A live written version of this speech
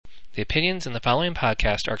The opinions in the following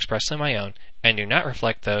podcast are expressly my own and do not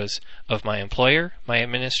reflect those of my employer, my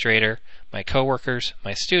administrator, my coworkers,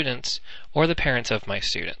 my students, or the parents of my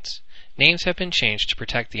students. Names have been changed to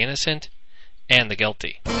protect the innocent and the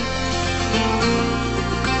guilty.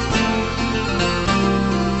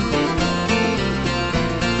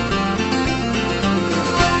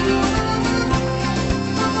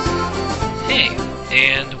 Hey,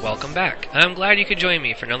 and welcome back. I'm glad you could join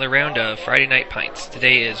me for another round of Friday Night Pints.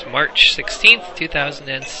 Today is March 16th,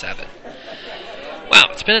 2007. Wow,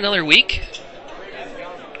 it's been another week,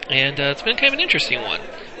 and it's been kind of an interesting one.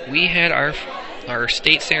 We had our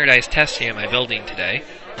state standardized testing in my building today,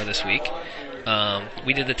 or this week.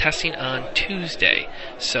 We did the testing on Tuesday,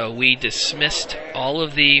 so we dismissed all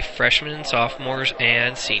of the freshmen and sophomores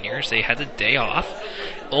and seniors. They had the day off.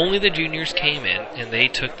 Only the juniors came in, and they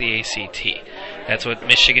took the ACT. That's what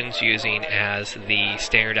Michigan's using as the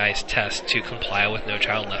standardized test to comply with No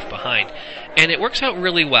Child Left Behind. And it works out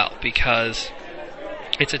really well, because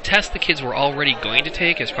it's a test the kids were already going to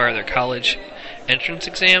take as part of their college entrance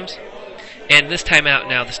exams. And this time out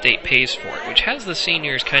now the state pays for it, which has the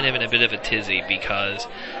seniors kind of in a bit of a tizzy because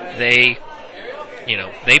they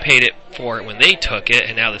paid it for it when they took it,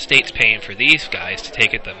 and now the state's paying for these guys to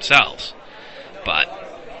take it themselves.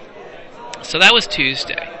 So that was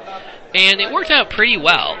Tuesday. And it worked out pretty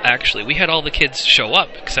well, actually. We had all the kids show up,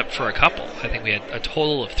 except for a couple. I think we had a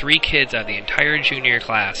total of 3 kids out of the entire junior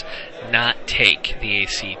class not take the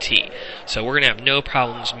ACT. So we're going to have no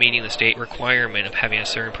problems meeting the state requirement of having a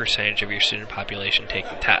certain percentage of your student population take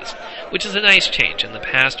the test, which is a nice change. In the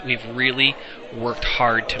past, we've really worked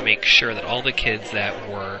hard to make sure that all the kids that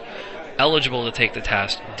were eligible to take the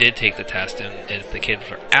test did take the test, and if the kids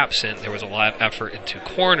were absent, there was a lot of effort into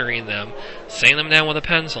cornering them, sitting them down with a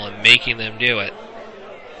pencil, and making them do it.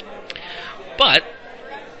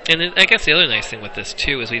 And I guess the other nice thing with this,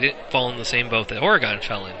 too, is we didn't fall in the same boat that Oregon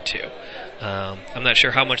fell into. I'm not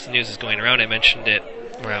sure how much the news is going around. I mentioned it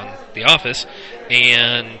around the office,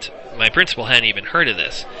 and my principal hadn't even heard of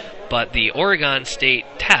this. But the Oregon state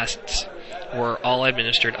tests were all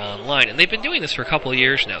administered online, and they've been doing this for a couple of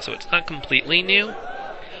years now, so it's not completely new.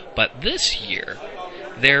 But this year,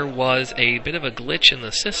 there was a bit of a glitch in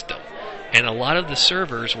the system, and a lot of the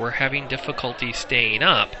servers were having difficulty staying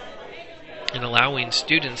up and allowing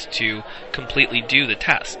students to completely do the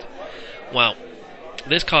test. Well,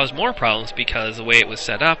 this caused more problems because the way it was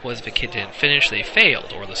set up was if a kid didn't finish, they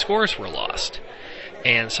failed, or the scores were lost.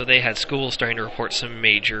 And so they had schools starting to report some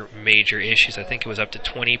major issues. I think it was up to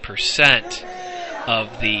 20%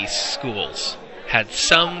 of the schools had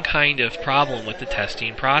some kind of problem with the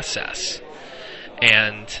testing process.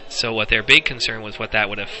 And so what their big concern was what that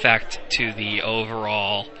would affect to the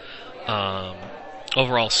overall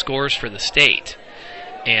scores for the state.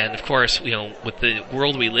 And of course, with the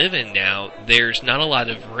world we live in now, there's not a lot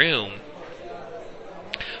of room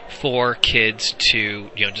for kids to,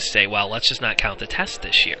 just say, well, let's just not count the test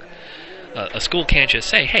this year. A school can't just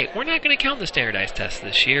say, hey, we're not going to count the standardized test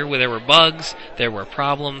this year. Where there were bugs, there were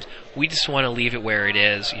problems. We just want to leave it where it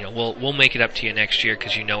is. We'll make it up to you next year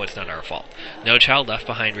because it's not our fault. No Child Left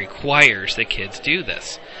Behind requires that kids do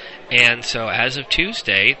this. And so as of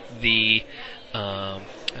Tuesday, I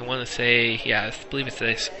believe it's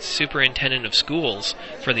the superintendent of schools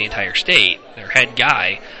for the entire state, their head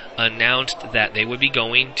guy, announced that they would be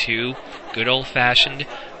going to good old-fashioned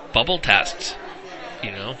bubble tests.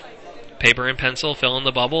 Paper and pencil, fill in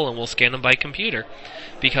the bubble, and we'll scan them by computer.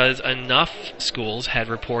 Because enough schools had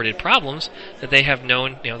reported problems that they have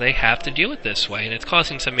known, they have to do it this way. And it's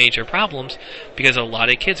causing some major problems because a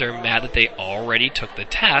lot of kids are mad that they already took the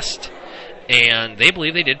test and they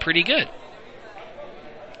believe they did pretty good.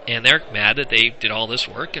 And they're mad that they did all this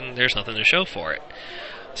work and there's nothing to show for it.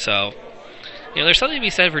 So, there's something to be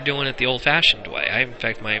said for doing it the old-fashioned way. In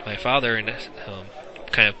fact, my father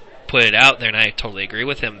kind of put it out there, and I totally agree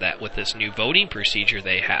with him, that with this new voting procedure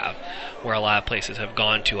they have, where a lot of places have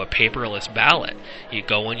gone to a paperless ballot, you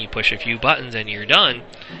go in, you push a few buttons, and you're done,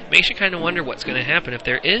 makes you kind of wonder what's going to happen if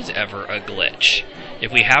there is ever a glitch.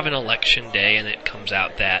 If we have an election day and it comes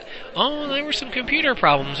out that, there were some computer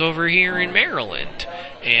problems over here in Maryland,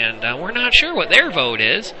 and we're not sure what their vote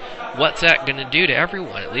is, what's that going to do to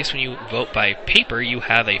everyone? At least when you vote by paper, you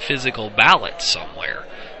have a physical ballot somewhere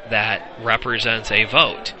that represents a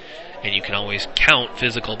vote. And you can always count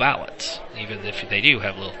physical ballots, even if they do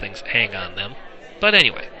have little things hang on them. But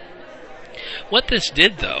anyway, what this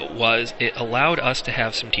did, though, was it allowed us to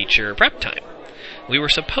have some teacher prep time. We were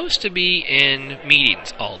supposed to be in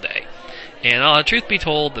meetings all day. And truth be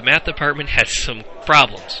told, the math department had some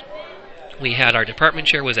problems. We had our department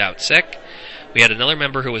chair was out sick. We had another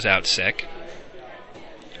member who was out sick.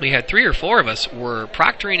 we had 3 or 4 of us were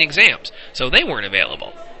proctoring exams, so they weren't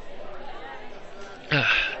available.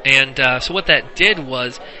 And so what that did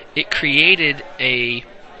was it created a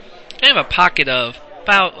kind of a pocket of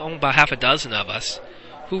about half a dozen of us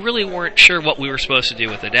who really weren't sure what we were supposed to do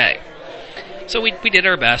with the day. So we did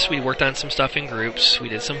our best. We worked on some stuff in groups. We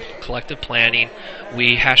did some collective planning.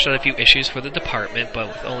 We hashed out a few issues for the department, but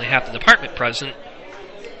with only half the department present,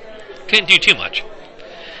 couldn't do too much.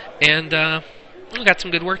 And we got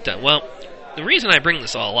some good work done. Well, the reason I bring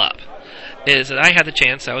this all up is that I had the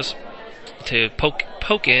chance. I was to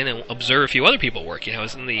poke in and observe a few other people working. I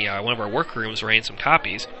was in the one of our workrooms writing some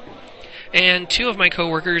copies, and 2 of my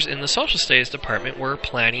coworkers in the social studies department were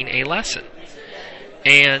planning a lesson.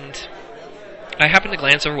 And I happened to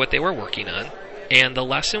glance over what they were working on, and the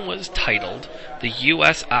lesson was titled "The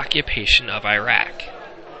U.S. Occupation of Iraq."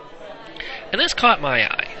 And this caught my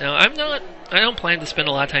eye. Now, I don't plan to spend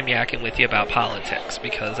a lot of time yakking with you about politics,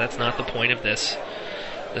 because that's not the point of this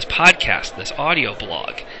podcast, this audio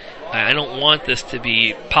blog. I don't want this to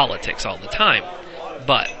be politics all the time,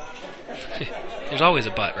 but there's always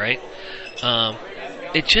a but, right?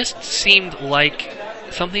 It just seemed like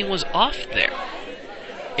something was off there.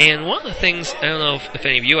 And one of the things, I don't know if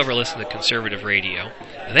any of you ever listen to conservative radio,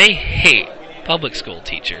 they hate public school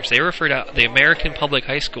teachers. They refer to the American public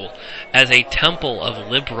high school as a temple of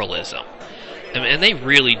liberalism. And they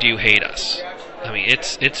really do hate us. I mean,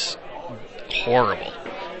 it's horrible.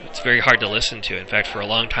 It's very hard to listen to. In fact, for a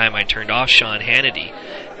long time, I turned off Sean Hannity,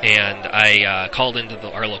 and I called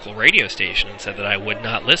into our local radio station and said that I would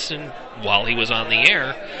not listen while he was on the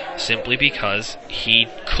air, simply because he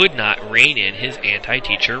could not rein in his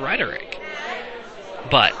anti-teacher rhetoric.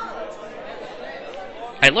 But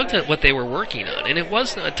I looked at what they were working on, and it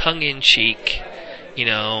wasn't a tongue-in-cheek,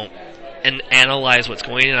 and analyze what's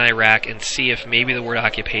going on in Iraq and see if maybe the word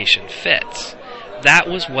occupation fits. That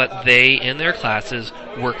was what they, in their classes,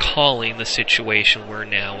 were calling the situation we're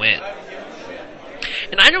now in.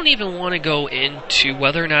 And I don't even want to go into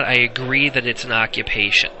whether or not I agree that it's an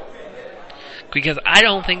occupation, because I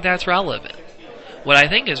don't think that's relevant. What I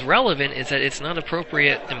think is relevant is that it's not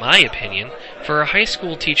appropriate, in my opinion, for a high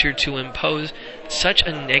school teacher to impose such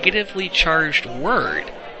a negatively charged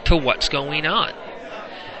word to what's going on.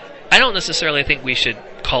 I don't necessarily think we should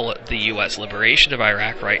call it the U.S. liberation of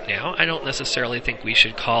Iraq right now. I don't necessarily think we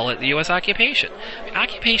should call it the U.S. occupation.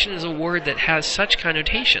 Occupation is a word that has such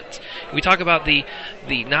connotations. We talk about the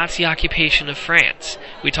Nazi occupation of France.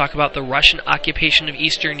 We talk about the Russian occupation of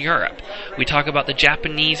Eastern Europe. We talk about the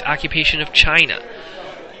Japanese occupation of China.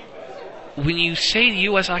 When you say the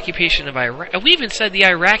U.S. occupation of Iraq, we even said the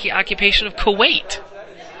Iraqi occupation of Kuwait.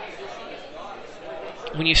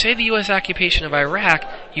 When you say the U.S. occupation of Iraq,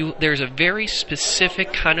 there's a very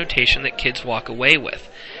specific connotation that kids walk away with.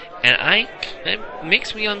 And it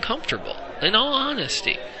makes me uncomfortable, in all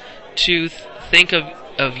honesty, to think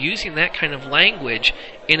of using that kind of language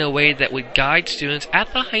in a way that would guide students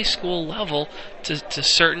at the high school level to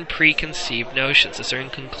certain preconceived notions, to certain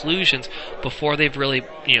conclusions, before they've really,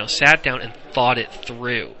 sat down and thought it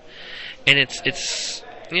through. And it's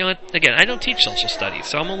again, I don't teach social studies,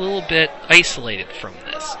 so I'm a little bit isolated from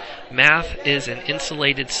this. Math is an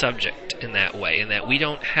insulated subject in that way, in that we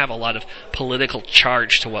don't have a lot of political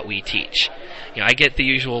charge to what we teach. I get the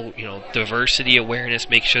usual, diversity awareness,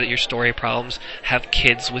 make sure that your story problems have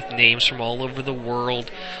kids with names from all over the world,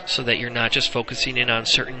 so that you're not just focusing in on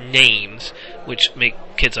certain names, which make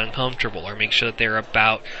kids uncomfortable, or make sure that they're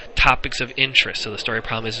about topics of interest, so the story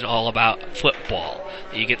problem isn't all about football.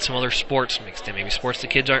 You get some other sports mixed in, maybe sports the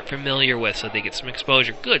kids aren't familiar with, so they get some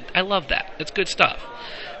exposure. Good, I love that. It's good stuff.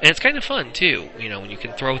 And it's kind of fun, too, when you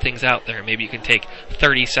can throw things out there. Maybe you can take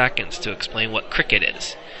 30 seconds to explain what cricket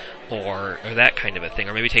is, or that kind of a thing.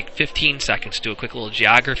 Or maybe take 15 seconds to do a quick little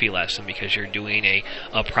geography lesson because you're doing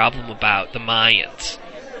a problem about the Mayans.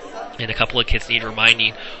 And a couple of kids need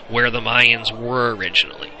reminding where the Mayans were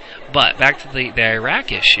originally. But back to the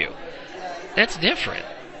Iraq issue, that's different.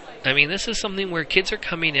 I mean, this is something where kids are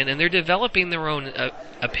coming in and they're developing their own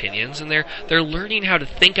opinions, and they're learning how to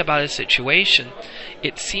think about a situation.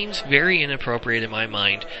 It seems very inappropriate in my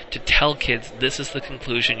mind to tell kids this is the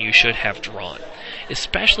conclusion you should have drawn,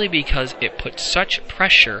 especially because it puts such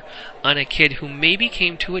pressure on a kid who maybe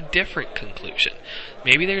came to a different conclusion.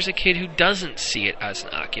 Maybe there's a kid who doesn't see it as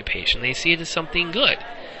an occupation. They see it as something good.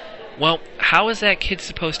 Well, how is that kid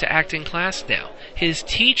supposed to act in class now? His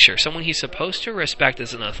teacher, someone he's supposed to respect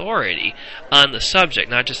as an authority on the subject,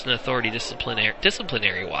 not just an authority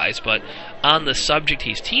disciplinary-wise, but on the subject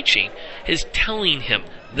he's teaching, is telling him,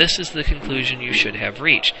 this is the conclusion you should have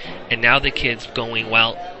reached. And now the kid's going,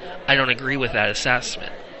 well, I don't agree with that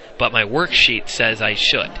assessment. but my worksheet says I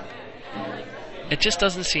should. It just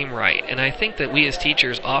doesn't seem right. And I think that we as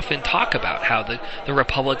teachers often talk about how the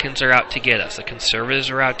Republicans are out to get us, the conservatives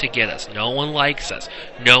are out to get us, no one likes us,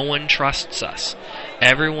 no one trusts us.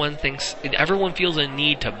 Everyone feels a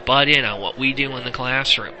need to butt in on what we do in the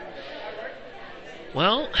classroom.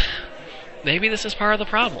 Well, maybe this is part of the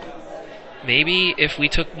problem. Maybe if we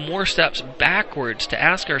took more steps backwards to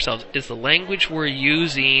ask ourselves, is the language we're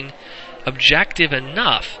using objective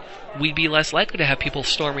enough, we'd be less likely to have people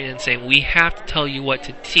storming in and saying, we have to tell you what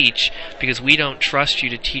to teach because we don't trust you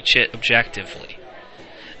to teach it objectively.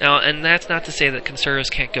 Now, and that's not to say that conservatives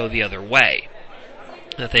can't go the other way.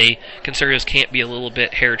 That conservatives can't be a little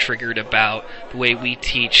bit hair-triggered about the way we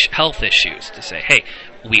teach health issues. To say, hey,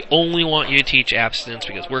 we only want you to teach abstinence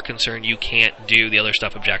because we're concerned you can't do the other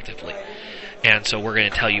stuff objectively. And so we're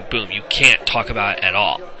going to tell you, boom, you can't talk about it at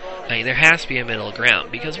all. I mean, there has to be a middle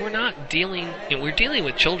ground because we're dealing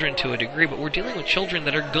with children to a degree, but we're dealing with children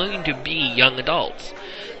that are going to be young adults.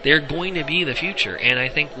 They're going to be the future, and I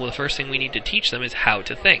think the first thing we need to teach them is how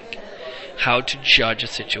to think, how to judge a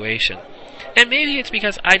situation. And maybe it's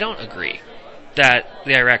because I don't agree that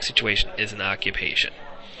the Iraq situation is an occupation.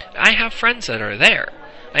 I have friends that are there.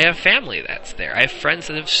 I have family that's there. I have friends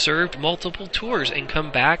that have served multiple tours and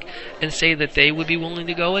come back and say that they would be willing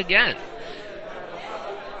to go again.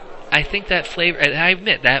 I think that I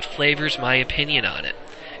admit that flavors my opinion on it.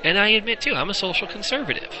 And I admit, too, I'm a social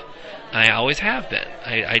conservative. I always have been.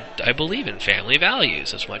 I believe in family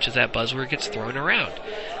values as much as that buzzword gets thrown around.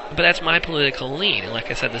 But that's my political lean. And like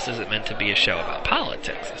I said, this isn't meant to be a show about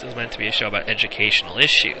politics. This is meant to be a show about educational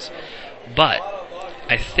issues. But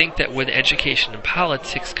I think that when education and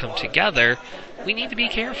politics come together, we need to be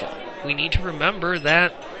careful. We need to remember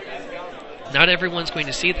that not everyone's going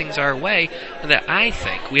to see things our way, and that I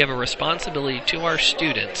think we have a responsibility to our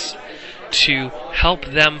students to help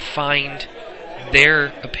them find their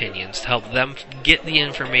opinions, to help them get the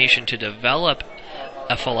information to develop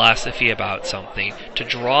a philosophy about something, to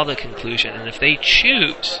draw the conclusion, and if they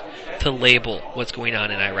choose to label what's going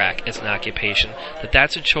on in Iraq as an occupation,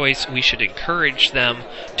 that's a choice we should encourage them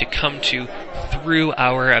to come to through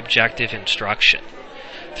our objective instruction,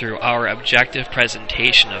 through our objective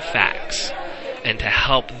presentation of facts, and to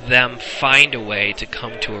help them find a way to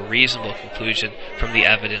come to a reasonable conclusion from the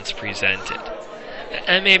evidence presented.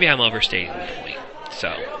 And maybe I'm overstating the point. So,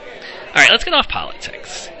 alright, let's get off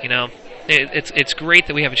politics. You know, it's great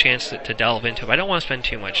that we have a chance to delve into it, but I don't want to spend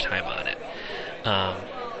too much time on it.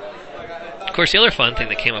 Of course, the other fun thing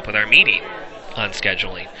that came up with our meeting on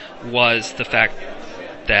scheduling was the fact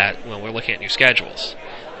that when we're looking at new schedules,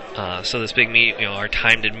 so this big meet, our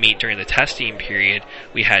time to meet during the testing period,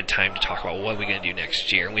 we had time to talk about what we're going to do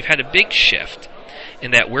next year. And we've had a big shift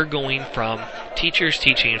in that we're going from teachers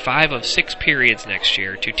teaching 5 of 6 periods next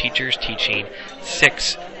year to teachers teaching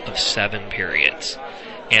 6 of 7 periods.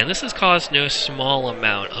 And this has caused no small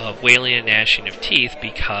amount of wailing and gnashing of teeth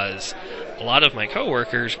because a lot of my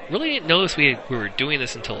coworkers really didn't notice we were doing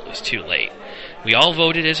this until it was too late. We all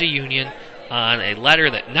voted as a union on a letter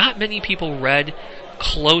that not many people read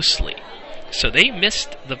closely. So they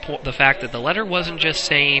missed the fact that the letter wasn't just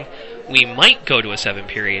saying we might go to a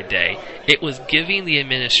 7-period day. It was giving the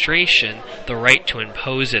administration the right to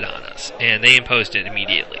impose it on us. And they imposed it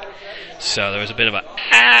immediately. So there was a bit of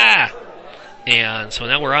and so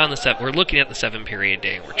now we're looking at the 7-period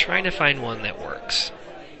day and we're trying to find one that works.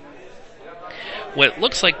 What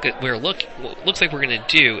looks like we're going to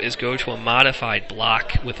do is go to a modified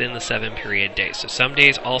block within the 7-period day. So some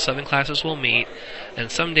days all 7 classes will meet,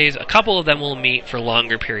 and some days a couple of them will meet for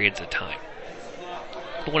longer periods of time.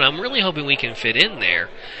 But what I'm really hoping we can fit in there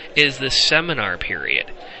is this seminar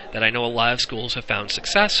period that I know a lot of schools have found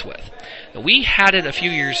success with. Now, we had it a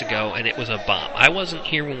few years ago, and it was a bomb. I wasn't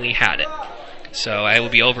here when we had it, so I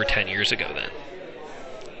would be over 10 years ago then.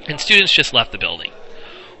 And students just left the building.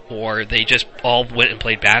 Or they just all went and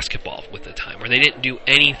played basketball with the time, or they didn't do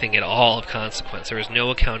anything at all of consequence. There was no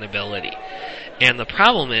accountability. And the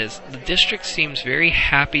problem is, the district seems very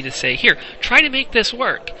happy to say, here, try to make this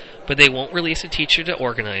work. But they won't release a teacher to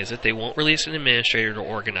organize it. They won't release an administrator to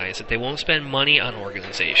organize it. They won't spend money on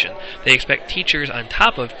organization. They expect teachers on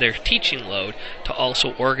top of their teaching load to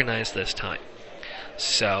also organize this time.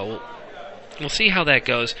 So, we'll see how that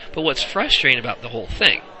goes. But what's frustrating about the whole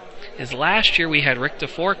thing is last year we had Rick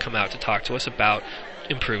DeFore come out to talk to us about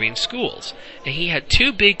improving schools. And he had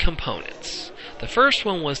 2 big components. The first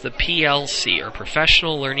one was the PLC, or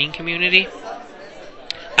Professional Learning Community.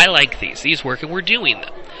 I like these. These work, and we're doing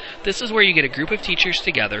them. This is where you get a group of teachers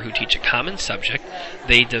together who teach a common subject.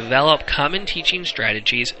 They develop common teaching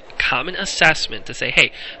strategies, common assessment to say,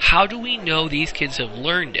 hey, how do we know these kids have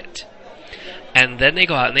learned it? And then they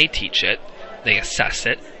go out and they teach it, they assess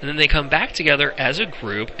it, and then they come back together as a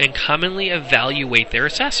group and commonly evaluate their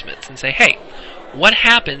assessments and say, hey, what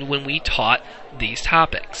happened when we taught these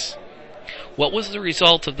topics? What was the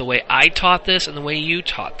result of the way I taught this and the way you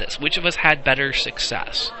taught this? Which of us had better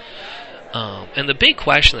success? And the big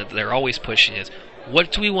question that they're always pushing is,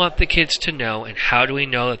 what do we want the kids to know, and how do we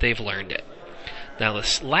know that they've learned it? Now,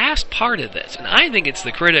 this last part of this, and I think it's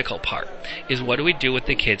the critical part, is what do we do with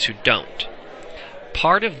the kids who don't?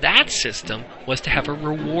 Part of that system was to have a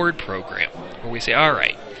reward program, where we say, all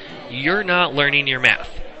right, you're not learning your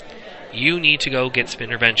math. You need to go get some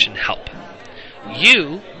intervention help.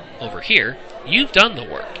 You, over here, you've done the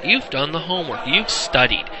work. You've done the homework. You've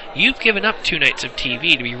studied. You've given up 2 nights of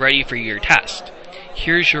TV to be ready for your test.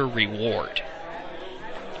 Here's your reward.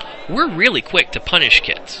 We're really quick to punish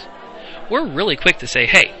kids. We're really quick to say,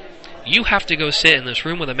 hey, you have to go sit in this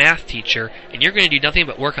room with a math teacher, and you're going to do nothing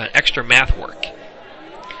but work on extra math work.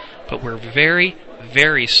 But we're very,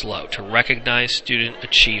 very slow to recognize student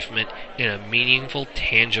achievement in a meaningful,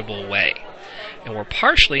 tangible way. And we're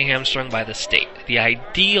partially hamstrung by the state. The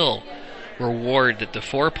ideal reward that the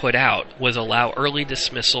 4 put out was allow early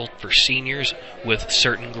dismissal for seniors with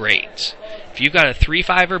certain grades. If you've got a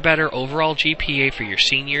 3.5 or better overall GPA for your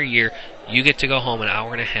senior year, you get to go home an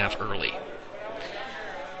hour and a half early.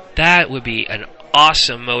 That would be an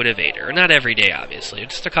awesome motivator. Not every day, obviously,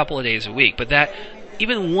 just a couple of days a week, but that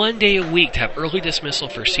even 1 day a week to have early dismissal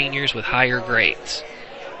for seniors with higher grades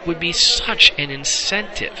would be such an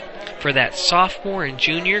incentive for that sophomore and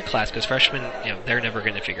junior class, because freshmen, they're never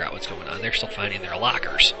going to figure out what's going on. They're still finding their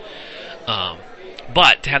lockers.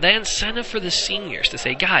 But to have that incentive for the seniors to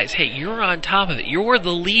say, guys, hey, you're on top of it. You're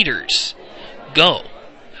the leaders. Go.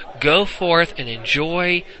 Go forth and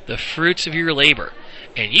enjoy the fruits of your labor.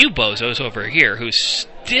 And you bozos over here who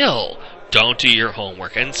still don't do your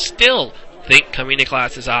homework and still think coming to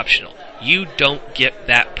class is optional, you don't get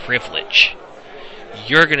that privilege.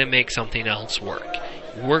 You're going to make something else work.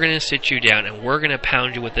 We're going to sit you down and we're going to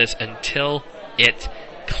pound you with this until it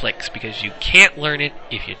clicks, because you can't learn it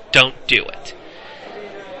if you don't do it.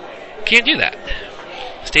 Can't do that.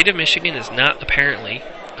 The state of Michigan is not apparently,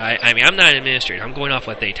 I'm not an administrator, I'm going off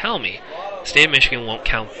what they tell me. The state of Michigan won't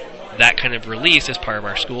count that kind of release as part of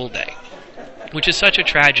our school day, which is such a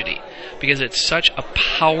tragedy, because it's such a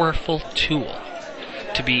powerful tool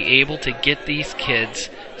to be able to get these kids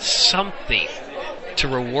something to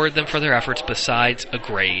reward them for their efforts besides a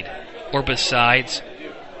grade or besides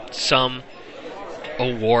some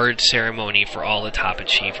award ceremony for all the top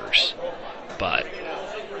achievers. But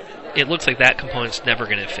it looks like that component's never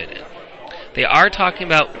going to fit in. They are talking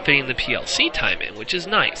about fitting the PLC time in, which is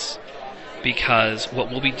nice, because what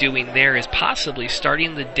we'll be doing there is possibly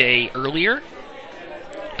starting the day earlier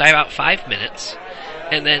by about 5 minutes,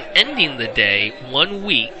 and then ending the day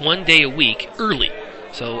 1 day a week early.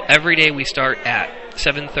 So every day we start at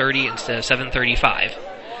 7:30 instead of 7:35,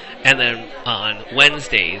 and then on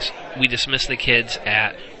Wednesdays we dismiss the kids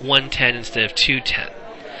at 1:10 instead of 2:10.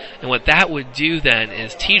 And what that would do then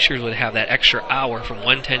is teachers would have that extra hour from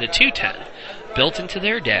 1:10 to 2:10 built into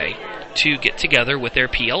their day to get together with their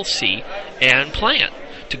PLC and plan,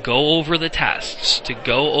 to go over the tests, to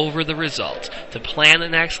go over the results, to plan the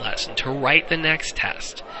next lesson, to write the next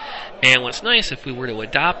test. And what's nice if we were to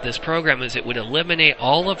adopt this program is it would eliminate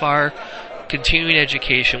all of our continuing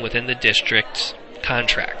education within the district's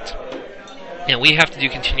contract. And we have to do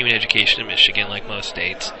continuing education in Michigan, like most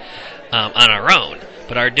states, on our own.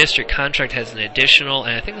 But our district contract has an additional,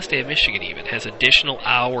 and I think the state of Michigan even, has additional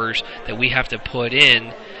hours that we have to put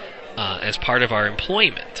in as part of our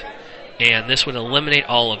employment. And this would eliminate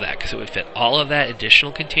all of that, because it would fit all of that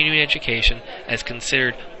additional continuing education as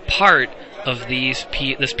considered part of this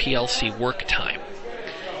PLC work time.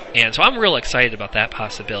 And so I'm real excited about that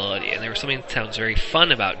possibility, and there was something that sounds very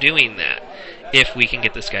fun about doing that if we can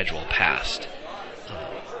get the schedule passed.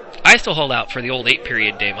 I still hold out for the old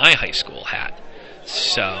 8-period day my high school had.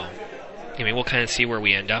 So, we'll kind of see where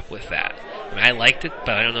we end up with that. I liked it,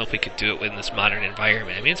 but I don't know if we could do it in this modern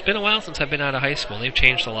environment. It's been a while since I've been out of high school, and they've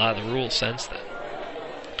changed a lot of the rules since then.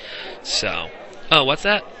 So, what's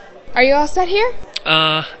that? Are you all set here?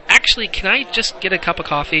 Actually, can I just get a cup of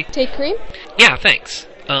coffee? Take cream? Yeah, thanks.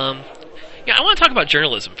 I want to talk about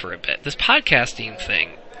journalism for a bit. This podcasting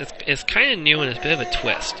thing is kind of new and it's a bit of a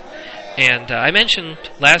twist. And I mentioned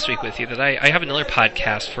last week with you that I have another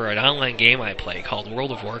podcast for an online game I play called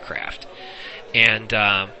World of Warcraft. And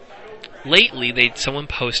lately, someone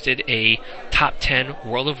posted a top 10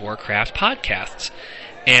 World of Warcraft podcasts.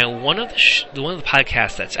 And one of the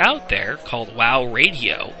podcasts that's out there called Wow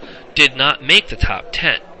Radio did not make the top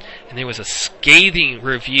 10. And there was a scathing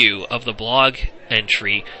review of the blog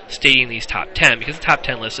entry stating these top 10, because the top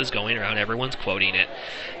 10 list is going around, everyone's quoting it.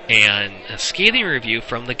 And a scathing review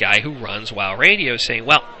from the guy who runs Wow Radio saying,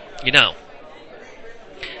 well,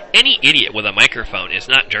 any idiot with a microphone is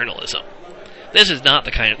not journalism. This is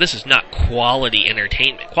not quality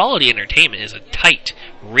entertainment. Quality entertainment is a tight,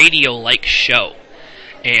 radio-like show.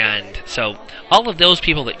 And so, all of those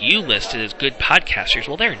people that you listed as good podcasters,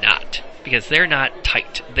 well, they're not. Because they're not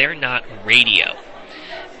tight. They're not radio.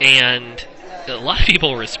 And a lot of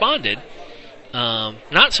people responded,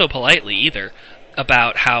 not so politely either,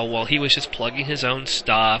 about how, well, he was just plugging his own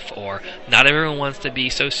stuff, or not everyone wants to be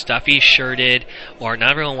so stuffy-shirted, or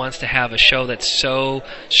not everyone wants to have a show that's so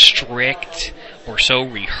strict, or so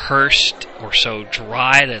rehearsed, or so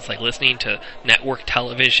dry that it's like listening to network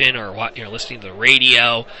television, or listening to the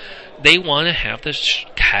radio. They want to have this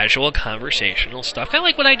casual, conversational stuff, kind of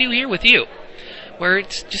like what I do here with you, where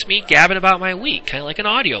it's just me gabbing about my week, kind of like an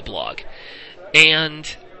audio blog.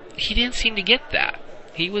 And he didn't seem to get that.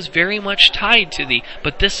 He was very much tied to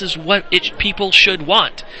but this is what people should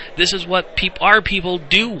want. This is what our people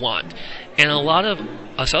do want. And a lot of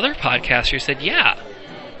us other podcasters said, yeah,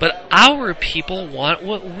 but our people want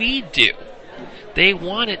what we do. They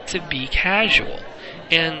want it to be casual.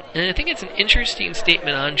 And I think it's an interesting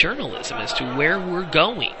statement on journalism as to where we're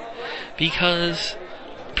going. Because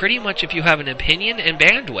pretty much if you have an opinion and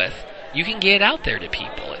bandwidth, you can get it out there to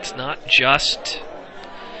people. It's not just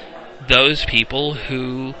those people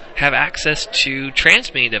who have access to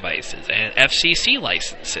transmitting devices and FCC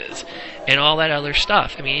licenses and all that other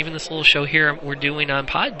stuff. I mean, even this little show here we're doing on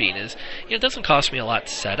Podbean is, it doesn't cost me a lot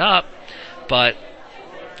to set up, but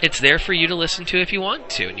it's there for you to listen to if you want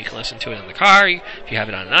to. And you can listen to it in the car. If you have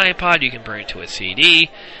it on an iPod, you can burn it to a CD.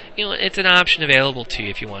 It's an option available to you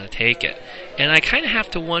if you want to take it. And I kind of have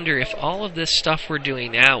to wonder if all of this stuff we're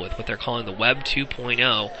doing now with what they're calling the Web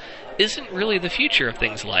 2.0 isn't really the future of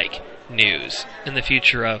things like news and the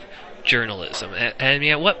future of journalism. And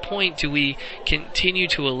at what point do we continue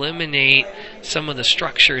to eliminate some of the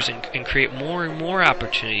structures and create more and more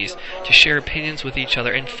opportunities to share opinions with each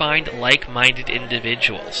other and find like-minded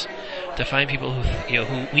individuals, to find people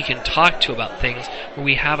who we can talk to about things where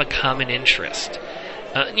we have a common interest.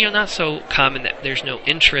 Not so common that there's no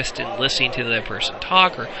interest in listening to the other person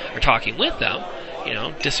talk or talking with them.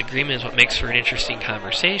 Disagreement is what makes for an interesting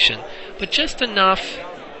conversation, but just enough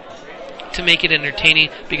to make it entertaining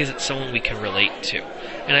because it's someone we can relate to.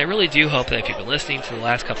 And I really do hope that if you've been listening to the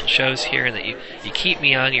last couple shows here and that you keep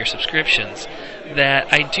me on your subscriptions,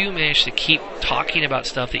 that I do manage to keep talking about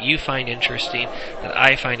stuff that you find interesting, that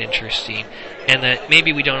I find interesting, and that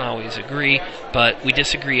maybe we don't always agree, but we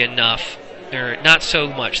disagree enough, or not so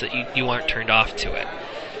much that you aren't turned off to it.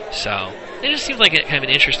 So it just seems like a kind of an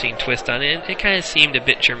interesting twist on it. It kind of seemed a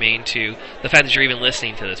bit germane to the fact that you're even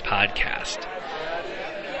listening to this podcast.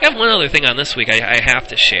 I have one other thing on this week I have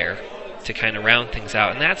to share to kind of round things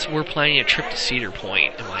out, and that's we're planning a trip to Cedar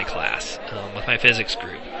Point in my class with my physics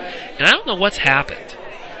group. And I don't know what's happened,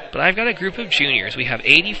 but I've got a group of juniors. We have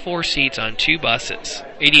 84 seats on 2 buses.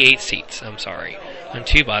 88 seats, on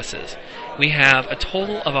 2 buses. We have a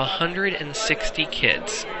total of 160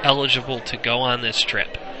 kids eligible to go on this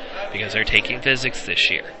trip because they're taking physics this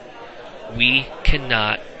year. We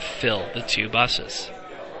cannot fill the 2 buses.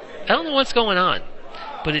 I don't know what's going on,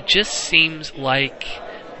 but it just seems like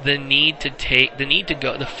the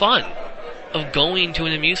fun of going to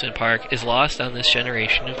an amusement park is lost on this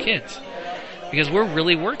generation of kids. Because we're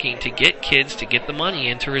really working to get kids to get the money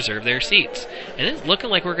in to reserve their seats. And it's looking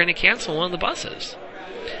like we're going to cancel one of the buses.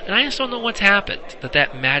 And I just don't know what's happened,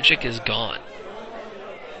 that magic is gone.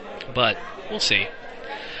 But we'll see.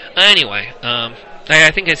 Anyway,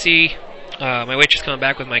 I think I see my waitress coming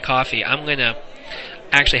back with my coffee. I'm going to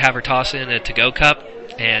actually have her toss it in a to-go cup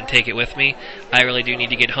and take it with me. I really do need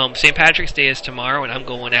to get home. St. Patrick's Day is tomorrow, and I'm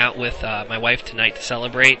going out with my wife tonight to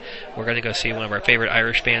celebrate. We're going to go see one of our favorite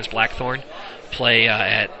Irish bands, Blackthorn, play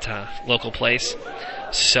at local place.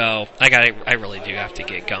 So I really do have to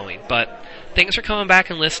get going. But thanks for coming back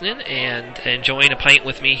and listening and enjoying a pint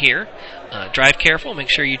with me here. Drive careful. Make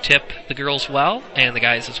sure you tip the girls well and the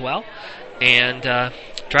guys as well. And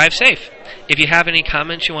drive safe. If you have any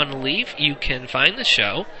comments you want to leave, you can find the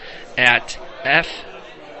show at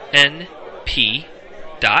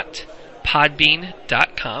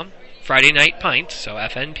fnp.podbean.com, Friday Night Pints, so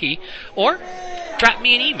FNP, or drop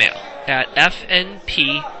me an email at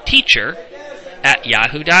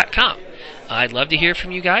fnpteacher@yahoo.com. I'd love to hear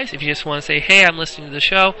from you guys. If you just want to say, hey, I'm listening to the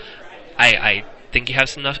show, I think you have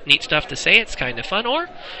some neat stuff to say, it's kind of fun. Or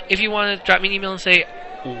if you want to drop me an email and say,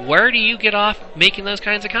 where do you get off making those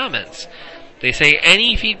kinds of comments? They say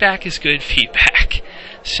any feedback is good feedback.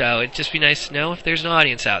 So it'd just be nice to know if there's an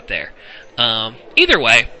audience out there. Either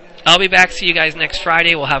way, I'll be back. See you guys next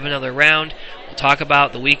Friday. We'll have another round. We'll talk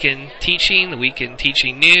about the weekend teaching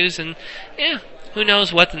news, and who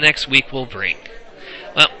knows what the next week will bring.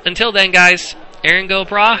 Well, until then, guys, Aaron Go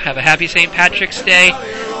Bra, have a happy St. Patrick's Day,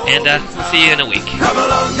 and we'll see you in a week. Come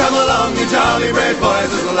along, you jolly brave boys,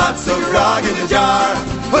 there's lots of grog in the jar.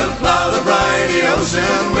 We'll plow the briny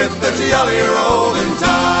ocean with the jolly rolling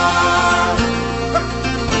tar.